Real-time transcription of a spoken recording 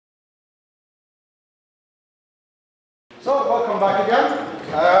So, welcome back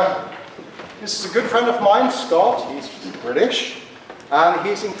again. This is a good friend of mine, Scott. He's British, and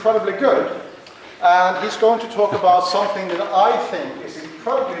he's incredibly good. And he's going to talk about something that I think is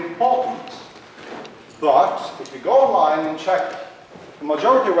incredibly important. But if you go online and check the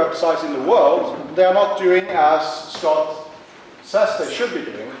majority of websites in the world, they are not doing as Scott says they should be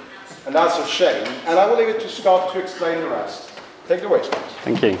doing, and that's a shame. And I will leave it to Scott to explain the rest. Take it away, Scott.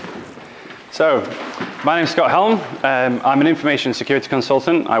 Thank you. So, my name is Scott Helme. I'm an information security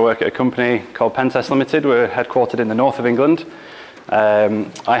consultant. I work at a company called Pentest Limited. We're headquartered in the north of England.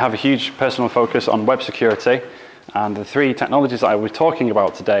 I have a huge personal focus on web security, and the three technologies that I will be talking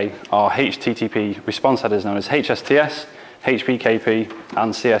about today are HTTP response headers known as HSTS, HPKP,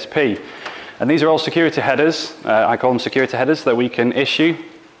 and CSP. And these are all security headers. I call them security headers that we can issue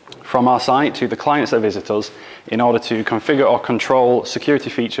from our site to the clients that visit us in order to configure or control security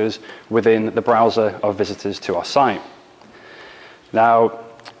features within the browser of visitors to our site. Now,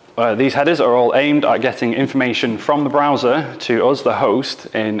 these headers are all aimed at getting information from the browser to us, the host,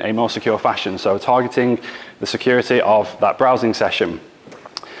 in a more secure fashion, so targeting the security of that browsing session.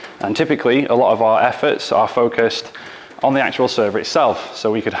 And typically, a lot of our efforts are focused on the actual server itself,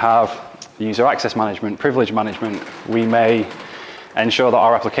 so we could have user access management, privilege management. We may ensure that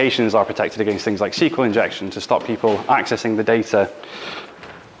our applications are protected against things like SQL injection to stop people accessing the data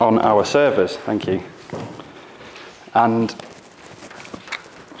on our servers. Thank you. And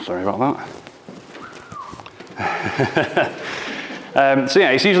sorry about that. So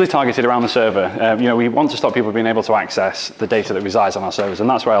yeah, it's usually targeted around the server. We want to stop people being able to access the data that resides on our servers, and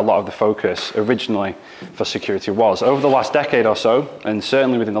that's where a lot of the focus originally for security was. Over the last decade or so, and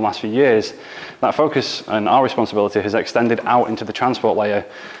certainly within the last few years, that focus and our responsibility has extended out into the transport layer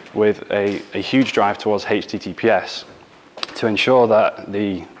with a huge drive towards HTTPS to ensure that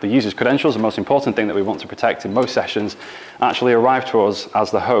the user's credentials, the most important thing that we want to protect in most sessions, actually arrive to us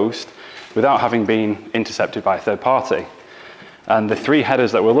as the host without having been intercepted by a third party. And the three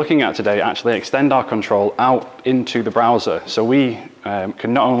headers that we're looking at today actually extend our control out into the browser. So we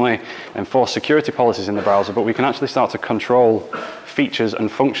can not only enforce security policies in the browser, but we can actually start to control features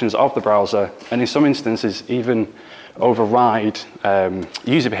and functions of the browser, and in some instances even override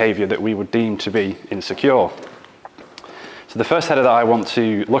user behavior that we would deem to be insecure. So the first header that I want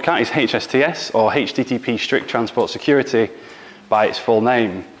to look at is HSTS, or HTTP Strict Transport Security by its full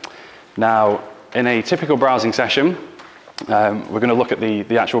name. Now, in a typical browsing session, we're going to look at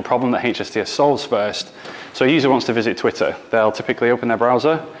the actual problem that HSTS solves first. So a user wants to visit Twitter. They'll typically open their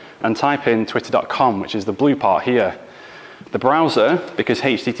browser and type in twitter.com, which is the blue part here. The browser, because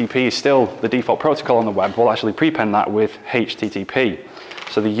HTTP is still the default protocol on the web, will actually prepend that with HTTP.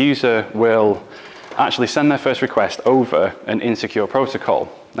 So the user will actually send their first request over an insecure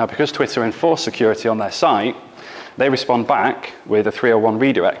protocol. Now, because Twitter enforce security on their site, they respond back with a 301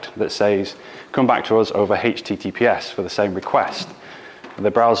 redirect that says, come back to us over HTTPS for the same request.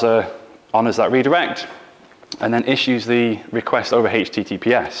 The browser honors that redirect and then issues the request over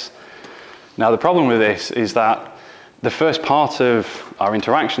HTTPS. Now, the problem with this is that the first part of our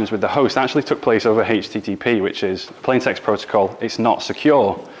interactions with the host actually took place over HTTP, which is a plain text protocol. It's not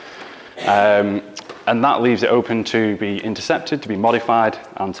secure. And that leaves it open to be intercepted, to be modified,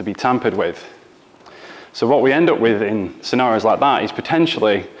 and to be tampered with. So what we end up with in scenarios like that is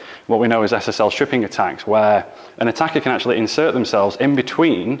potentially what we know as SSL stripping attacks, where an attacker can actually insert themselves in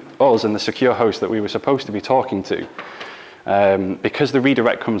between us and the secure host that we were supposed to be talking to. Because the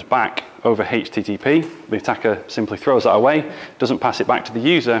redirect comes back over HTTP, the attacker simply throws that away, doesn't pass it back to the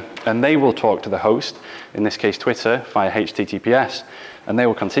user, and they will talk to the host, in this case Twitter, via HTTPS, and they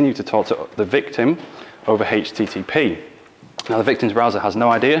will continue to talk to the victim over HTTP. Now, the victim's browser has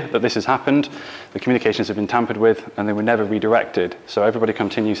no idea that this has happened. The communications have been tampered with, and they were never redirected. So everybody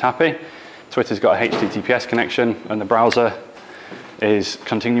continues happy. Twitter's got a HTTPS connection, and the browser is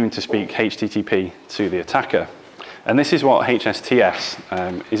continuing to speak HTTP to the attacker. And this is what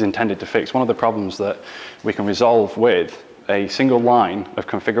HSTS is intended to fix. One of the problems that we can resolve with a single line of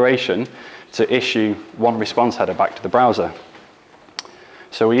configuration to issue one response header back to the browser.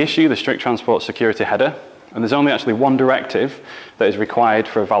 So we issue the strict transport security header, and there's only actually one directive that is required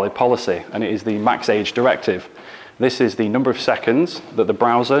for a valid policy, and it is the max age directive. This is the number of seconds that the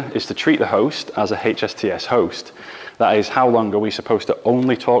browser is to treat the host as a HSTS host. That is, how long are we supposed to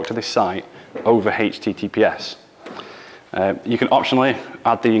only talk to this site over HTTPS. You can optionally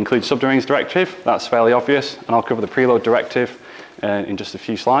add the include subdomains directive. That's fairly obvious, and I'll cover the preload directive in just a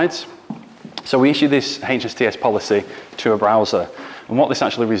few slides. So we issue this HSTS policy to a browser, and what this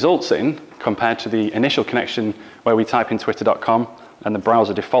actually results in, compared to the initial connection where we type in twitter.com and the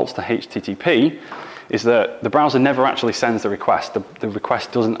browser defaults to HTTP, is that the browser never actually sends the request. The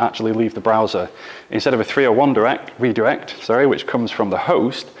request doesn't actually leave the browser. Instead of a 301 redirect, which comes from the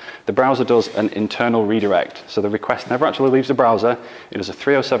host, the browser does an internal redirect. So the request never actually leaves the browser. It does a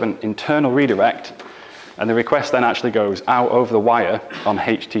 307 internal redirect, and the request then actually goes out over the wire on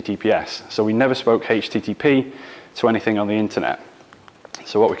HTTPS. So we never spoke HTTP to anything on the internet.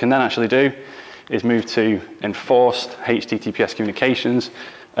 So what we can then actually do is move to enforced HTTPS communications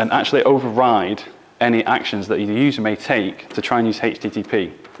and actually override any actions that the user may take to try and use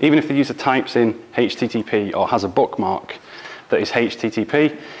HTTP. Even if the user types in HTTP or has a bookmark that is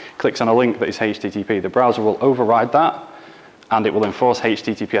HTTP, clicks on a link that is HTTP, the browser will override that and it will enforce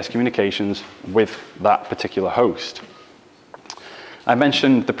HTTPS communications with that particular host. I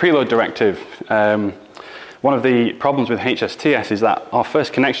mentioned the preload directive. One of the problems with HSTS is that our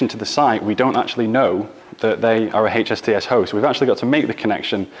first connection to the site, we don't actually know that they are a HSTS host. We've actually got to make the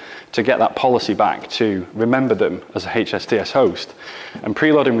connection to get that policy back to remember them as a HSTS host. And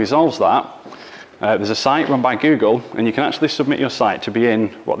preloading resolves that. There's a site run by Google, and you can actually submit your site to be in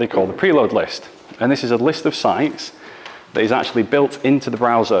what they call the preload list. And this is a list of sites that is actually built into the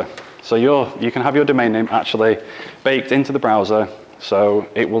browser. So you can have your domain name actually baked into the browser, so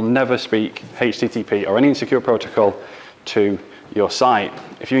it will never speak HTTP or any insecure protocol to your site.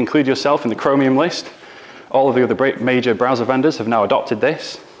 If you include yourself in the Chromium list, all of the other major browser vendors have now adopted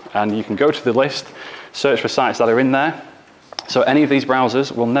this, and you can go to the list, search for sites that are in there. So any of these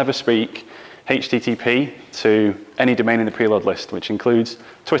browsers will never speak HTTP to any domain in the preload list, which includes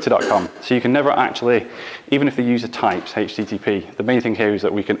twitter.com. So you can never actually, even if the user types HTTP, the main thing here is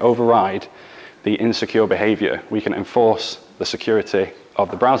that we can override the insecure behavior. We can enforce the security of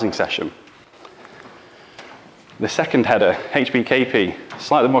the browsing session. The second header, HPKP,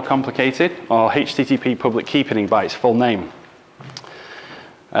 slightly more complicated, or HTTP public keypinning by its full name.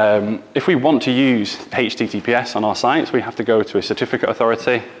 If we want to use HTTPS on our sites, we have to go to a certificate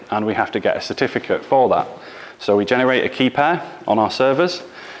authority and we have to get a certificate for that. So we generate a key pair on our servers.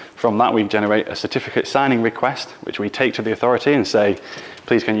 From that, we generate a certificate signing request, which we take to the authority and say,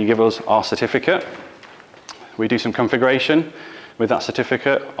 please can you give us our certificate? We do some configuration with that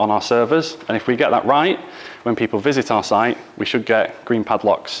certificate on our servers, and if we get that right, when people visit our site, we should get green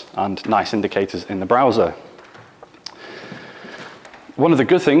padlocks and nice indicators in the browser. One of the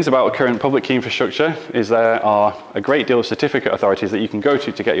good things about current public key infrastructure is there are a great deal of certificate authorities that you can go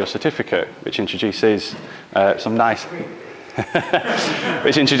to get your certificate, which introduces some nice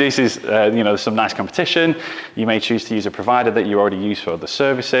some nice competition. You may choose to use a provider that you already use for other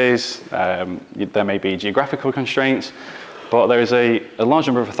services. There may be geographical constraints, but there is a large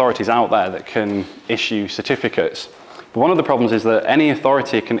number of authorities out there that can issue certificates. But one of the problems is that any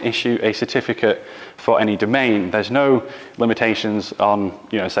authority can issue a certificate for any domain. There's no limitations on,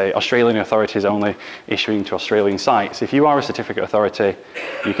 say, Australian authorities only issuing to Australian sites. If you are a certificate authority,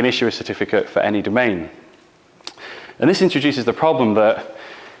 you can issue a certificate for any domain. And this introduces the problem that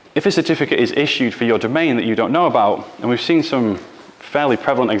if a certificate is issued for your domain that you don't know about, and we've seen some fairly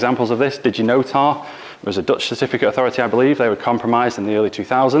prevalent examples of this. DigiNotar was a Dutch certificate authority, I believe. They were compromised in the early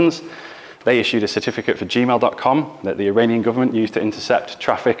 2000s. They issued a certificate for gmail.com that the Iranian government used to intercept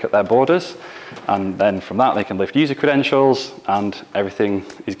traffic at their borders. And then from that, they can lift user credentials and everything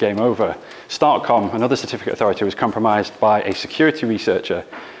is game over. Startcom, another certificate authority, was compromised by a security researcher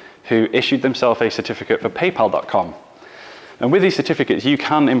who issued themselves a certificate for paypal.com. And with these certificates, you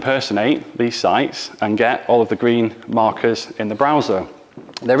can impersonate these sites and get all of the green markers in the browser.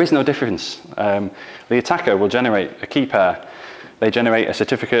 There is no difference. The attacker will generate a key pair. They generate a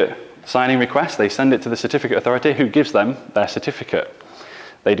certificate signing request. They send it to the certificate authority who gives them their certificate.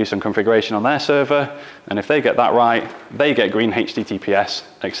 They do some configuration on their server, and if they get that right, they get green HTTPS,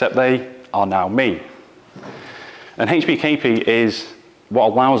 except they are now me. And HPKP is what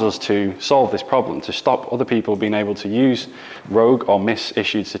allows us to solve this problem, to stop other people being able to use rogue or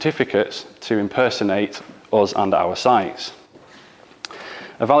misissued certificates to impersonate us and our sites.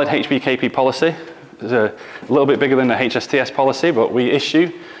 A valid HPKP policy is a little bit bigger than the HSTS policy, but we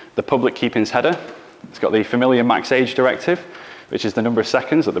issue the public keypins header. It's got the familiar max age directive, which is the number of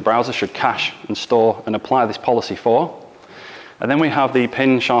seconds that the browser should cache and store and apply this policy for. And then we have the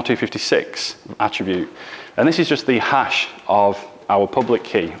pin SHA-256 attribute. And this is just the hash of our public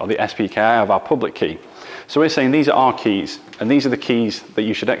key, or the SPKI of our public key. So we're saying these are our keys, and these are the keys that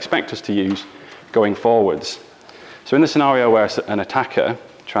you should expect us to use going forwards. So in the scenario where an attacker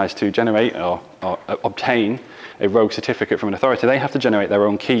tries to generate or obtain a rogue certificate from an authority, they have to generate their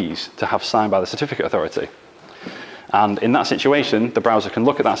own keys to have signed by the certificate authority. And in that situation, the browser can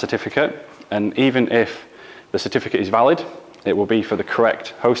look at that certificate, and even if the certificate is valid, it will be for the correct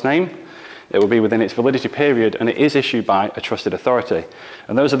host name. it will be within its validity period, and it is issued by a trusted authority.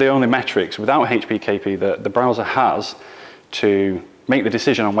 And those are the only metrics without HPKP that the browser has to make the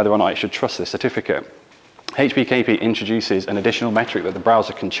decision on whether or not it should trust this certificate. HPKP introduces an additional metric that the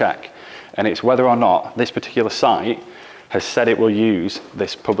browser can check, and it's whether or not this particular site has said it will use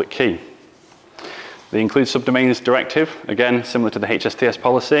this public key. The include subdomains directive, again, similar to the HSTS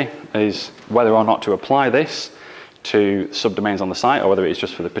policy, is whether or not to apply this to subdomains on the site, or whether it's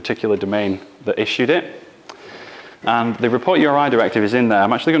just for the particular domain that issued it. And the report URI directive is in there.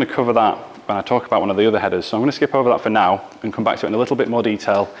 I'm actually going to cover that when I talk about one of the other headers, so I'm going to skip over that for now and come back to it in a little bit more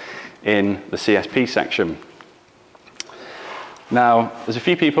detail in the CSP section. Now, there's a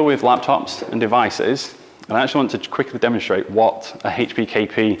few people with laptops and devices, and I actually want to quickly demonstrate what a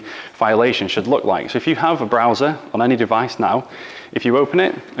HPKP violation should look like. So if you have a browser on any device now, if you open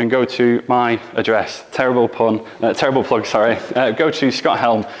it and go to my address, terrible plug, go to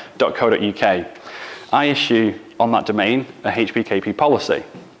scotthelme.co.uk. I issue on that domain a HPKP policy.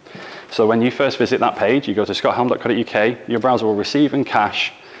 So when you first visit that page, you go to scotthelme.co.uk, your browser will receive and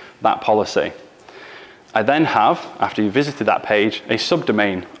cache that policy. I then have, after you've visited that page, a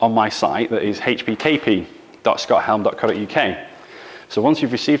subdomain on my site that is hpkp.scotthelme.co.uk. So once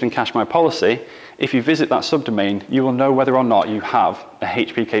you've received and cached my policy, if you visit that subdomain, you will know whether or not you have a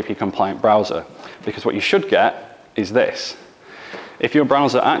HPKP compliant browser, because what you should get is this. If your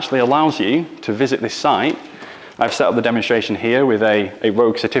browser actually allows you to visit this site, I've set up the demonstration here with a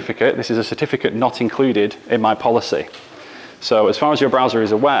rogue certificate. This is a certificate not included in my policy. So as far as your browser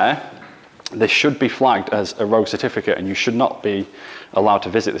is aware, this should be flagged as a rogue certificate, and you should not be allowed to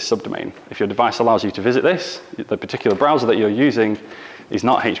visit this subdomain. If your device allows you to visit this, the particular browser that you're using is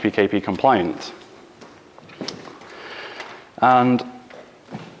not HPKP compliant. And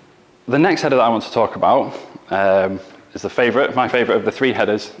the next header that I want to talk about is my favorite of the three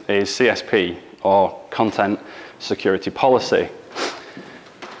headers, is CSP, or Content Security Policy.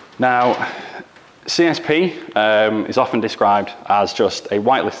 Now, CSP is often described as just a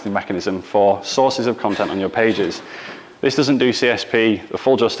whitelisting mechanism for sources of content on your pages. This doesn't do CSP the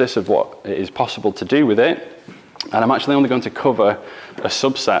full justice of what it is possible to do with it, and I'm actually only going to cover a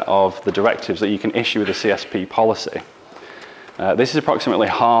subset of the directives that you can issue with a CSP policy. This is approximately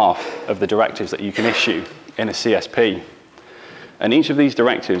half of the directives that you can issue in a CSP, and each of these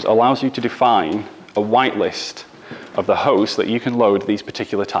directives allows you to define a whitelist of the host that you can load these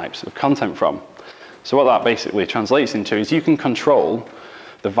particular types of content from. So what that basically translates into is you can control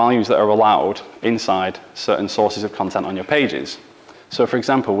the values that are allowed inside certain sources of content on your pages. So for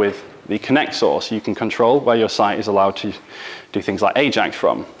example, with the connect source, you can control where your site is allowed to do things like AJAX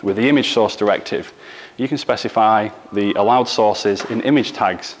from. With the image source directive, you can specify the allowed sources in image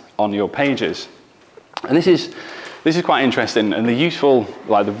tags on your pages. And this is quite interesting, and the useful,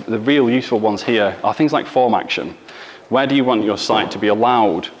 the real useful ones here are things like form action. Where do you want your site to be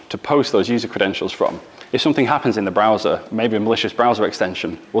allowed to post those user credentials from? If something happens in the browser, maybe a malicious browser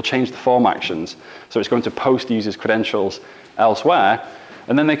extension will change the form actions, so it's going to post users' credentials elsewhere,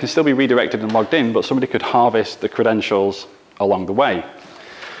 and then they can still be redirected and logged in, but somebody could harvest the credentials along the way.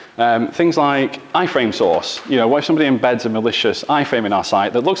 Things like iframe source. What if somebody embeds a malicious iframe in our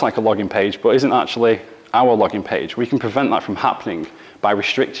site that looks like a login page, but isn't actually our login page? We can prevent that from happening by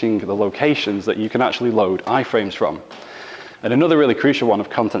restricting the locations that you can actually load iframes from. And another really crucial one of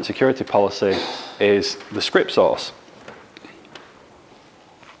content security policy is the script source.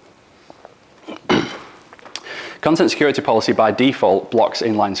 Content security policy by default blocks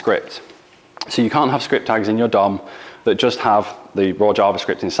inline script. So you can't have script tags in your DOM that just have the raw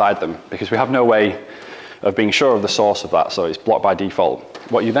JavaScript inside them, because we have no way of being sure of the source of that, so it's blocked by default.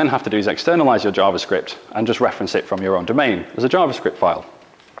 What you then have to do is externalize your JavaScript and just reference it from your own domain as a JavaScript file.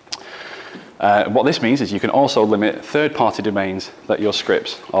 What this means is you can also limit third-party domains that your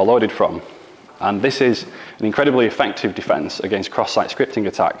scripts are loaded from. And this is an incredibly effective defense against cross-site scripting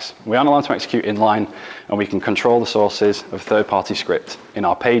attacks. We aren't allowed to execute inline, and we can control the sources of third-party script in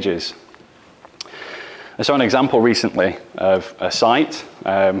our pages. I saw an example recently of a site.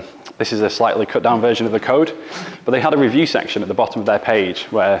 This is a slightly cut down version of the code, but they had a review section at the bottom of their page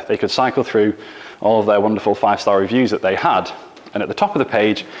where they could cycle through all of their wonderful 5-star reviews that they had. And at the top of the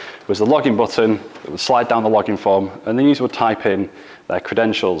page was the login button that would slide down the login form, and the user would type in their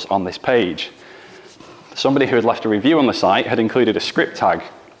credentials on this page. Somebody who had left a review on the site had included a script tag.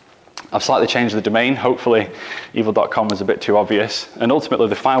 I've slightly changed the domain. Hopefully evil.com was a bit too obvious, and ultimately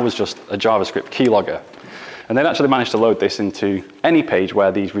the file was just a JavaScript keylogger. And they'd actually managed to load this into any page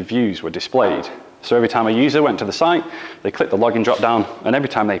where these reviews were displayed. So every time a user went to the site, they clicked the login dropdown, and every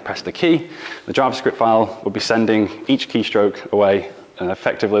time they pressed the key, the JavaScript file would be sending each keystroke away And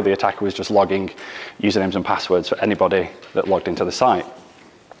effectively, the attacker was just logging usernames and passwords for anybody that logged into the site.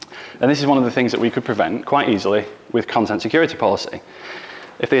 And this is one of the things that we could prevent quite easily with content security policy.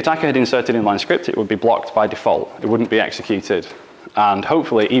 If the attacker had inserted inline script, it would be blocked by default. It wouldn't be executed. And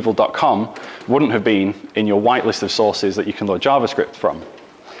hopefully, evil.com wouldn't have been in your whitelist of sources that you can load JavaScript from.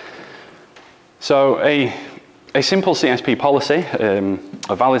 So a simple CSP policy,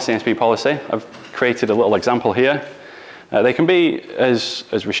 a valid CSP policy, I've created a little example here. They can be as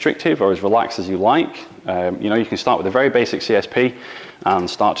restrictive or as relaxed as you like. You can start with a very basic CSP and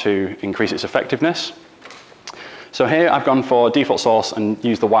start to increase its effectiveness. So here I've gone for default source and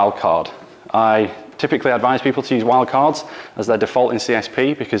used the wildcard. I typically advise people to use wildcards as their default in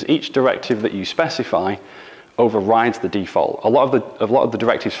CSP because each directive that you specify overrides the default. A lot of the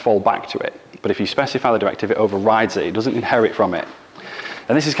directives fall back to it, but if you specify the directive, it overrides it. It doesn't inherit from it.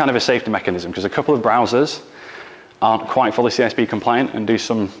 And this is kind of a safety mechanism because a couple of browsers aren't quite fully CSP compliant and do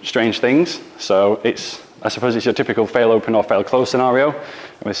some strange things. So I suppose it's your typical fail open or fail close scenario.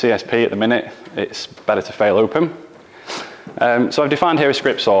 And with CSP at the minute, it's better to fail open. So I've defined here a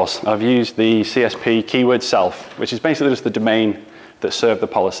script source. I've used the CSP keyword self, which is basically just the domain that served the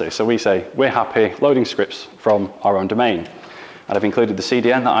policy. So we say, we're happy loading scripts from our own domain. And I've included the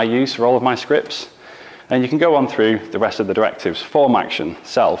CDN that I use for all of my scripts. And you can go on through the rest of the directives. Form action,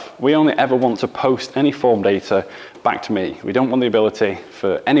 self. We only ever want to post any form data back to me. We don't want the ability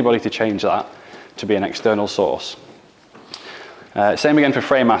for anybody to change that to be an external source. Same again for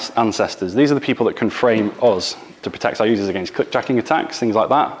frame ancestors. These are the people that can frame us to protect our users against clickjacking attacks, things like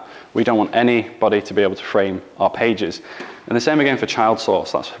that. We don't want anybody to be able to frame our pages. And the same again for child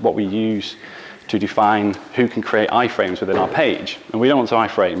source. That's what we use to define who can create iframes within our page. And we don't want to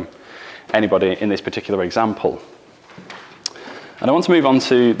iframe anybody in this particular example. And I want to move on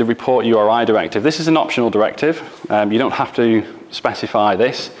to the report URI directive. This is an optional directive. You don't have to specify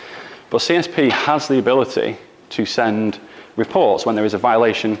this, but CSP has the ability to send reports when there is a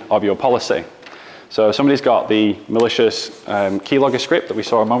violation of your policy. So if somebody's got the malicious keylogger script that we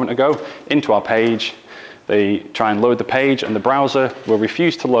saw a moment ago into our page, they try and load the page and the browser will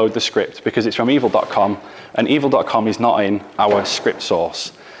refuse to load the script because it's from evil.com and evil.com is not in our script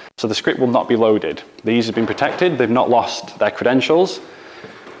source. So the script will not be loaded. The user's been protected, they've not lost their credentials,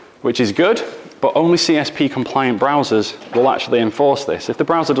 which is good, but only CSP compliant browsers will actually enforce this. If the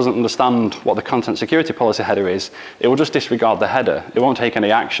browser doesn't understand what the content security policy header is, it will just disregard the header. It won't take any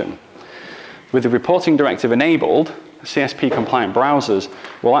action. With the reporting directive enabled, CSP compliant browsers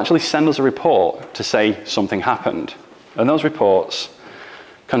will actually send us a report to say something happened. And those reports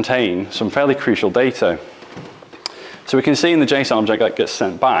contain some fairly crucial data. So we can see in the JSON object that gets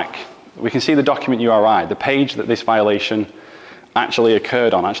sent back, we can see the document URI, the page that this violation actually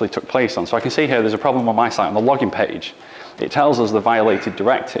occurred on, actually took place on. So I can see here there's a problem on my site on the login page. It tells us the violated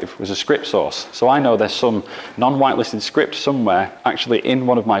directive was a script source. So I know there's some non-whitelisted script somewhere actually in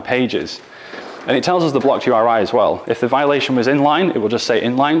one of my pages. And it tells us the blocked URI as well. If the violation was inline, it will just say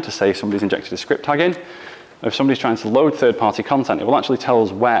inline to say somebody's injected a script tag in. If somebody's trying to load third-party content, it will actually tell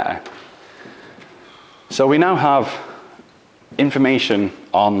us where. So we now have information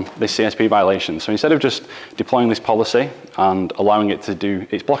on this CSP violation. So instead of just deploying this policy and allowing it to do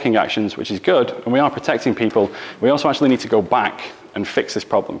its blocking actions, which is good, and we are protecting people, we also actually need to go back and fix this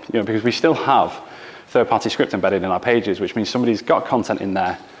problem, because we still have third-party script embedded in our pages, which means somebody's got content in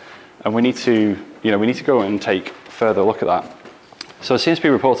there, and we need to go and take further look at that. So CSP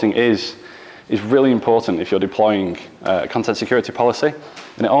reporting is really important if you're deploying content security policy,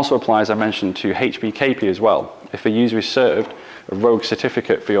 and it also applies, I mentioned, to HPKP as well. If a user is served a rogue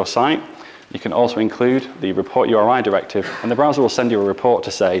certificate for your site, you can also include the report URI directive, and the browser will send you a report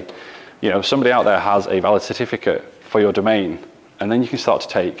to say, somebody out there has a valid certificate for your domain, and then you can start to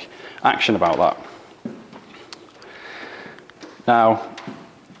take action about that. Now,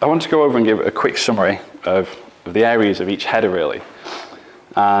 I want to go over and give a quick summary of the areas of each header, really.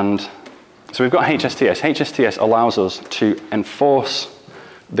 And so we've got HSTS. HSTS allows us to enforce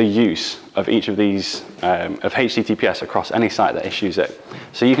the use of each of these, of HTTPS across any site that issues it.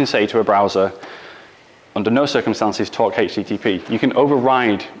 So you can say to a browser, under no circumstances talk HTTP. You can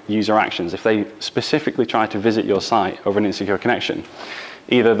override user actions if they specifically try to visit your site over an insecure connection,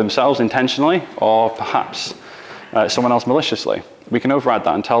 either themselves intentionally or perhaps someone else maliciously. We can override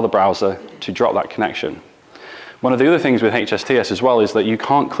that and tell the browser to drop that connection. One of the other things with HSTS as well is that you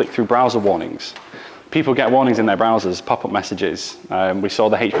can't click through browser warnings. People get warnings in their browsers, pop-up messages. We saw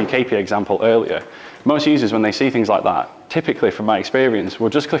the HPKP example earlier. Most users, when they see things like that, typically from my experience, will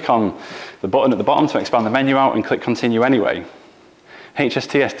just click on the button at the bottom to expand the menu out and click continue anyway.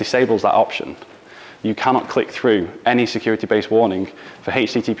 HSTS disables that option. you cannot click through any security-based warning for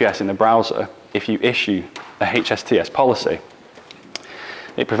HTTPS in the browser if you issue a HSTS policy.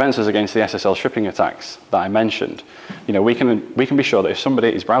 It prevents us against the SSL stripping attacks that I mentioned. You know, we can be sure that if somebody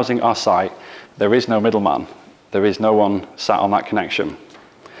is browsing our site, there is no middleman. There is no one sat on that connection.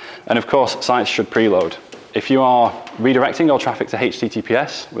 And of course, sites should preload. If you are redirecting all traffic to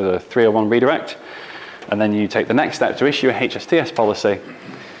HTTPS with a 301 redirect, and then you take the next step to issue a HSTS policy,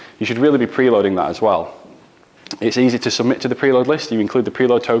 you should really be preloading that as well. It's easy to submit to the preload list. You include the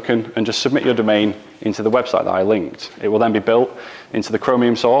preload token and just submit your domain into the website that I linked. It will then be built into the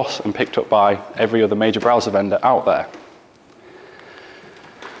Chromium source and picked up by every other major browser vendor out there.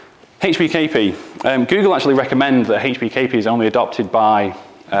 HPKP. Google actually recommend that HPKP is only adopted by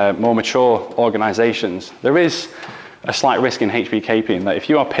more mature organizations. There is a slight risk in HPKP in that if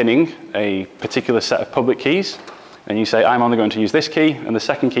you are pinning a particular set of public keys, and you say, I'm only going to use this key, and the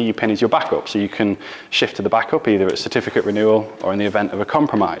second key you pin is your backup, so you can shift to the backup either at certificate renewal or in the event of a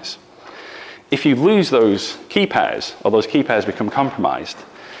compromise. If you lose those key pairs, or those key pairs become compromised,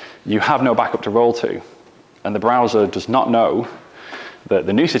 you have no backup to roll to, and the browser does not know that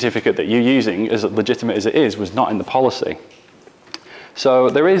the new certificate that you're using, as legitimate as it is, was not in the policy.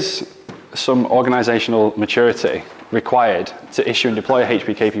 So there is some organizational maturity required to issue and deploy a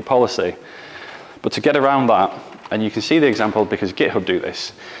HPKP policy, but to get around that, and you can see the example because GitHub do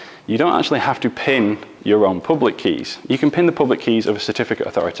this, you don't actually have to pin your own public keys. You can pin the public keys of a certificate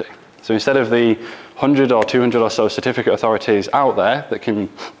authority. So instead of the 100 or 200 or so certificate authorities out there that can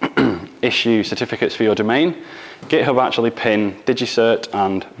issue certificates for your domain, GitHub actually pin DigiCert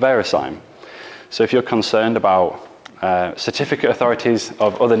and VeriSign. So if you're concerned about certificate authorities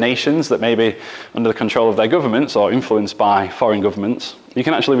of other nations that may be under the control of their governments or influenced by foreign governments, you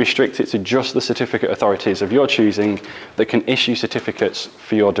can actually restrict it to just the certificate authorities of your choosing that can issue certificates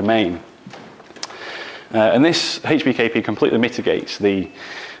for your domain. And this HPKP completely mitigates the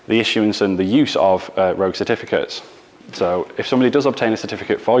issuance and the use of rogue certificates. So if somebody does obtain a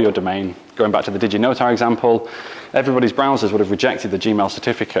certificate for your domain, going back to the DigiNotar example, everybody's browsers would have rejected the Gmail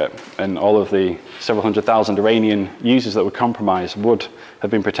certificate, and all of the several 100,000 Iranian users that were compromised would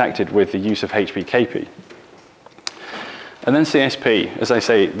have been protected with the use of HPKP. And then CSP, as I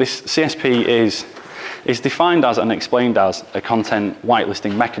say, this CSP is defined as and explained as a content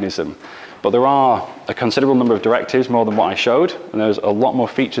whitelisting mechanism. But there are a considerable number of directives, more than what I showed, and there's a lot more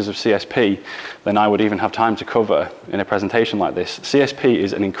features of CSP than I would even have time to cover in a presentation like this. CSP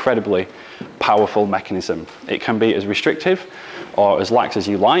is an incredibly powerful mechanism. It can be as restrictive or as lax as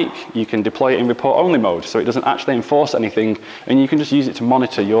you like. You can deploy it in report-only mode, so it doesn't actually enforce anything, and you can just use it to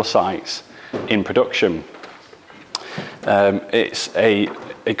monitor your sites in production. It's a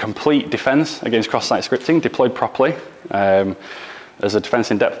complete defense against cross-site scripting, deployed properly. As a defense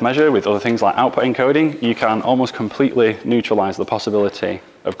in depth measure with other things like output encoding, you can almost completely neutralize the possibility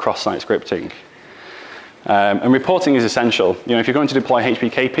of cross-site scripting. And reporting is essential. You know, if you're going to deploy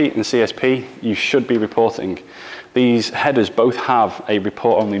HPKP and CSP, you should be reporting. These headers both have a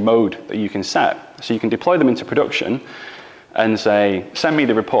report-only mode that you can set. So you can deploy them into production and say, send me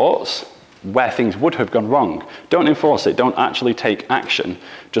the reports where things would have gone wrong. Don't enforce it, don't actually take action.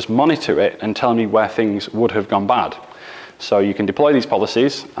 Just monitor it and tell me where things would have gone bad. So you can deploy these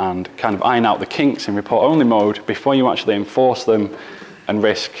policies and kind of iron out the kinks in report-only mode before you actually enforce them and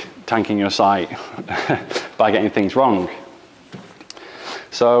risk tanking your site by getting things wrong.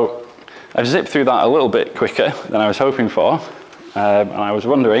 So I've zipped through that a little bit quicker than I was hoping for, and I was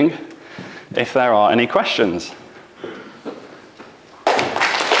wondering if there are any questions.